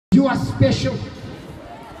You are special.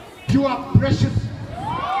 You are precious.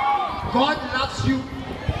 God loves you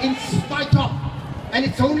in spite of. And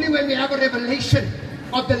it's only when we have a revelation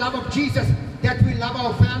of the love of Jesus that we love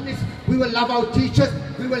our families, we will love our teachers,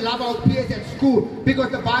 we will love our peers at school.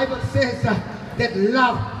 Because the Bible says that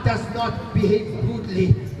love does not behave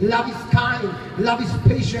rudely. Love is kind. Love is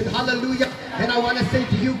patient. Hallelujah. And I want to say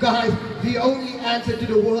to you guys, the only answer to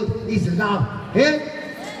the world is love. Eh?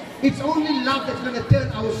 It's only love that's going to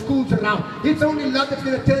turn our schools around. It's only love that's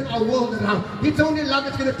going to turn our world around. It's only love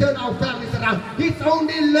that's going to turn our families around. It's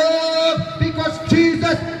only love, because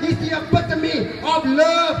Jesus is the epitome of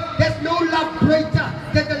love. There's no love greater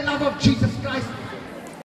than the love of Jesus Christ.